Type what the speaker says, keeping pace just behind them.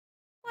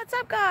What's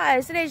up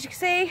guys, and as you can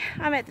see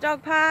I'm at the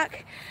dog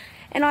park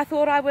and I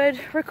thought I would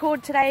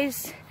record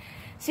today's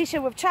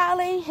session with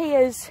Charlie. He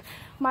is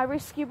my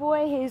rescue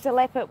boy. He's a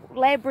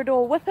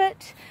Labrador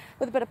Whippet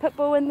with a bit of pit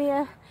bull in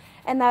there,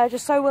 and they were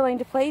just so willing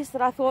to please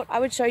that I thought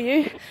I would show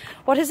you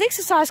what his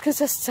exercise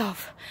consists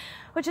of,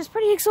 which is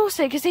pretty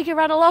exhausting because he can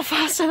run a lot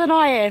faster than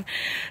I am.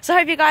 So I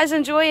hope you guys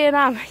enjoy,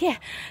 and yeah,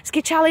 let's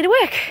get Charlie to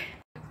work.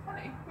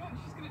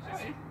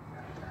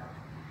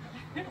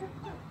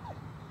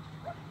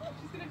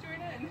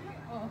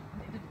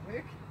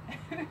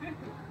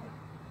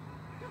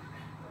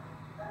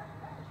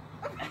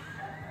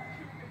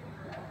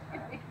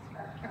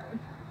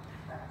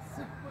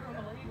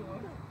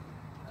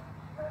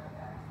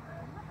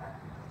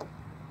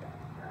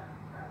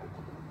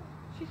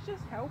 She's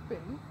just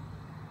helping.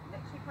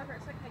 Actually, Piper,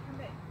 it's okay. Come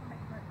back. Come back.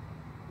 Come back.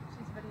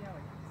 She's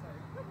videoing, so.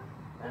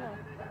 Oh, no.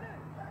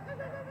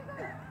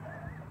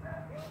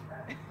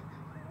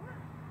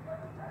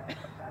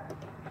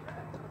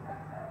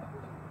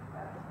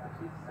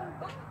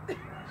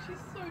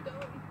 She's so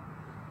dumb.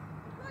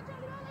 Come on,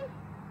 Charlie, Marley.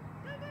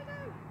 Go, go, go.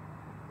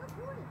 Good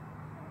boy.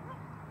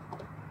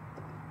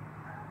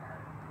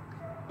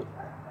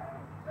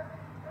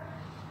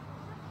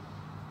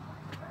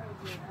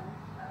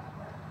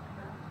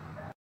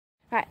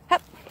 Right,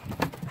 up.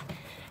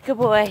 Good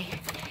boy.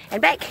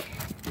 And back.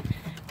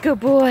 Good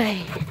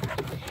boy.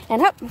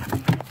 And up.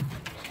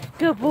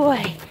 Good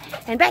boy.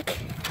 And back.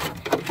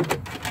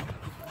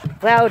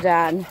 Well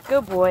done.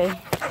 Good boy.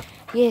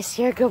 Yes,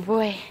 you're a good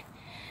boy.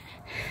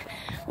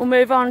 We'll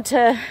move on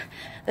to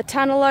the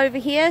tunnel over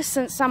here,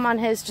 since someone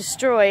has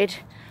destroyed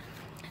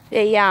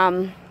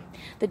the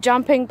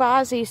jumping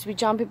bars. There used to be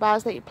jumping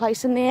bars that you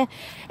place in there,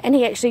 and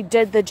he actually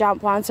did the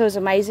jump one, so it was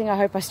amazing. I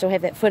hope I still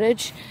have that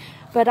footage.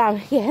 But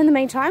yeah, in the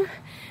meantime,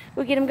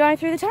 we'll get him going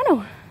through the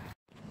tunnel.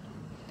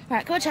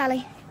 Alright, come on,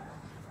 Charlie.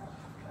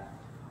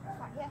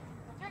 Right, yeah.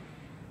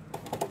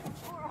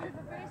 Or over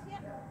first, yeah.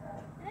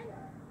 In.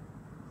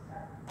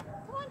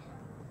 Come on.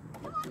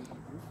 Come on.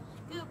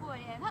 Good boy,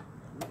 and up.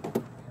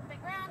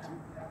 Big round,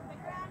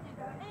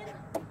 you're going in.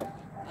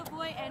 Good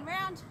boy, and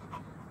round.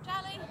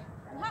 Charlie,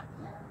 and up.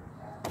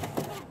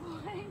 Good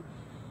boy,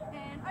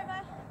 and over.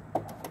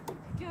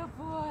 Good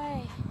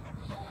boy.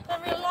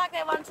 Don't really like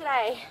that one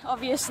today,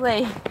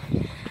 obviously,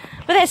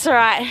 but that's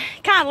alright.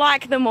 Can't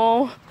like them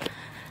all.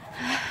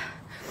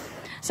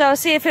 So I'll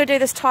see if he'll do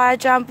this tyre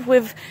jump.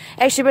 We've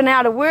actually been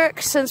out of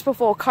work since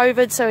before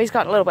COVID, so he's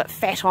got a little bit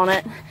fat on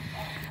it.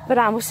 But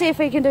we'll see if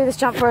he can do this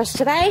jump for us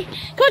today.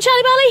 Come on,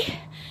 Charlie Barley.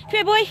 Come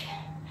here, boy.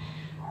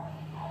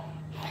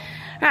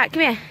 Alright,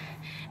 come here.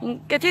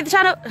 And go through the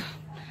tunnel.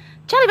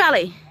 Charlie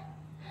Barley.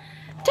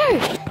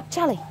 Dude,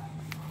 Charlie.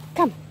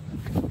 Come.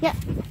 Yeah.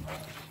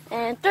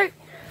 And through.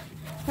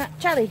 Right,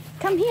 Charlie,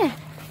 come here.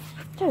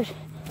 Dude,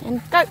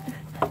 and go.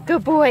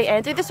 Good boy.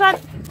 And do this one.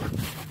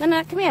 No,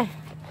 no, come here.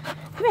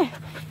 Come here.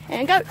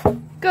 And go.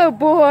 Good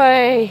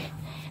boy.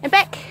 And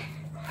back.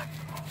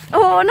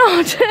 Oh,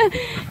 not.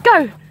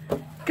 Go.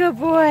 Good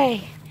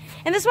boy.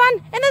 And this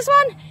one. And this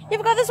one.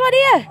 You've got this one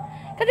here.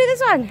 Go do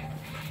this one.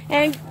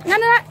 And no, no,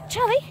 no.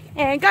 Charlie.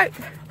 And go.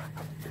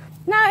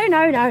 No,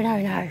 no, no, no,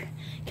 no.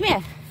 Come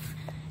here.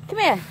 Come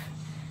here.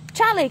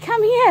 Charlie,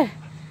 come here.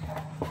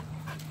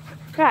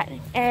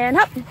 Right, and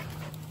up.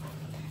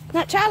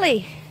 Now,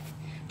 Charlie.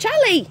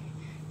 Charlie,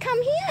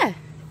 come here.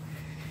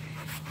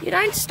 You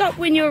don't stop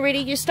when you're ready,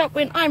 you stop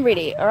when I'm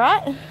ready,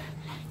 alright?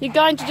 You're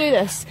going to do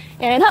this.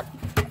 And up.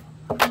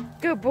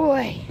 Good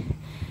boy.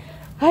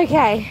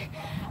 Okay.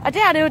 I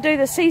doubt he'll do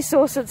the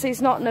seesaw since he's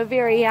not in a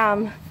very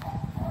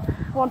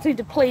wanting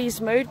to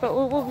please mood, but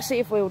we'll see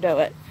if we'll do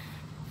it.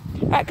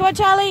 Alright, come on,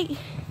 Charlie.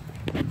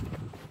 Come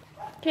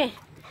here.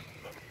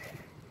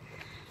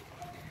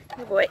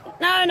 Good boy.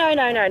 No, no,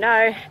 no, no,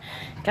 no.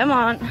 Come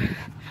on.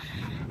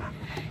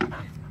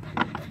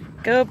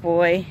 Good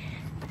boy.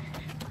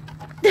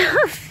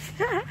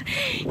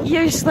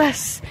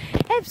 Useless.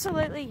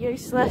 Absolutely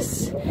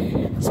useless.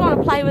 Just want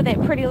to play with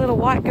that pretty little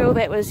white girl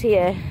that was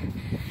here.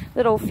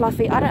 Little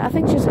fluffy. I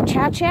think she was a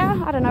chow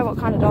chow. I don't know what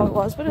kind of dog it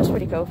was, but it was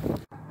pretty cool.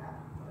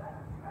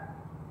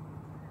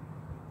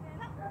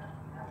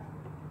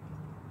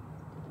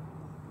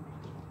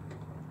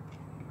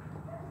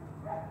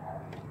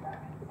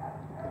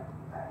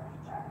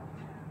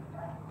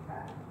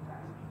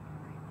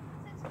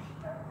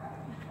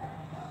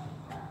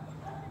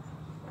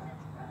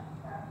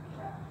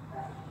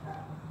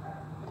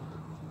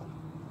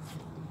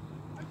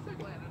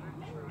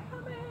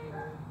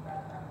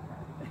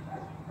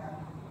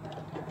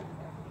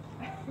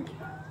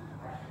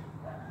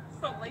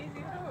 So lazy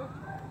too.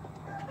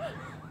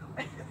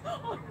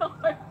 Oh no.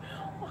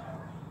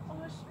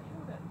 Oh, she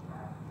killed it.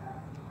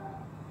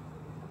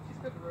 She's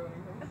good at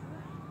ruining things.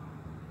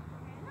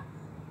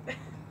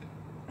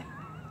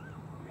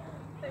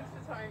 Thanks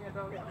for tying a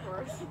dog up for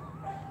us.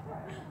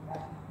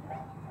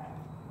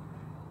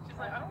 She's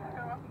like, I don't want to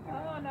go up and get it.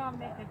 Oh no, I'm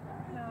naked.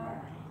 No.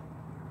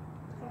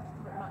 It's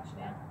a bit much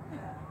now.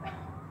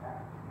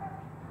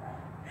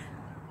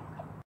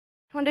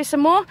 Want to do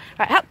some more?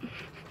 Right, up.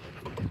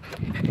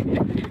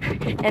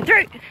 And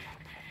through.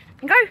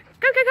 And go,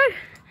 go, go, go.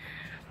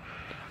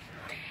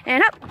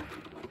 And up.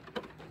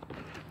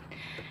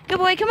 Good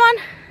boy, come on.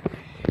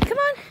 Come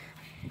on.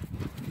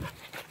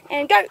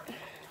 And go.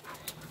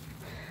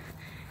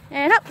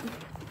 And up.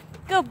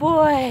 Good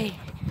boy.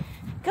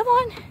 Come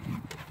on.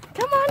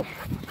 Come on.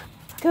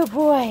 Good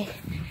boy.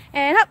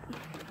 And up.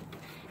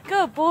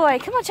 Good boy.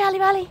 Come on, Charlie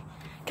Valley.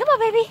 Come on,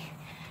 baby.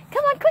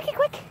 Come on, quickie,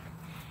 quick.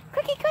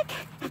 Quickie, quick.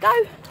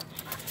 Go.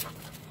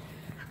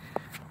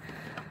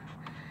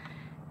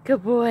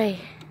 Good boy.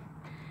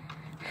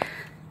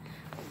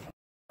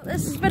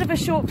 This is a bit of a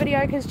short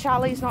video because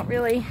Charlie's not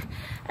really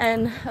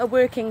in a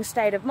working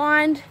state of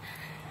mind.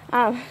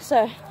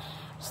 So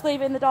just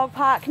leaving the dog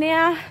park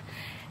now,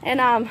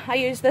 and I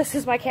use this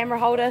as my camera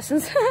holder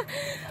since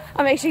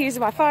I'm actually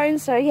using my phone.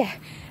 So yeah,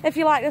 if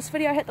you like this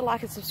video, hit the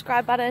like and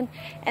subscribe button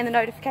and the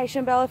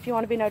notification bell if you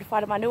want to be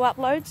notified of my new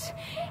uploads.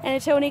 And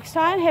until next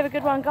time, have a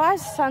good one,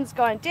 guys. The sun's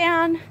going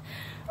down,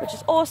 which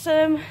is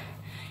awesome,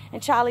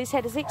 and Charlie's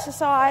had his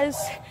exercise.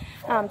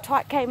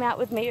 Tyke came out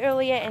with me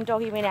earlier and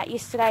Doggy went out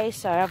yesterday,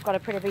 so I've got a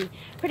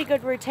pretty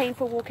good routine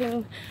for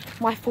walking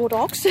my 4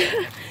 dogs.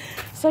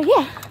 So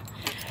yeah,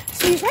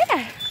 see you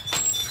later.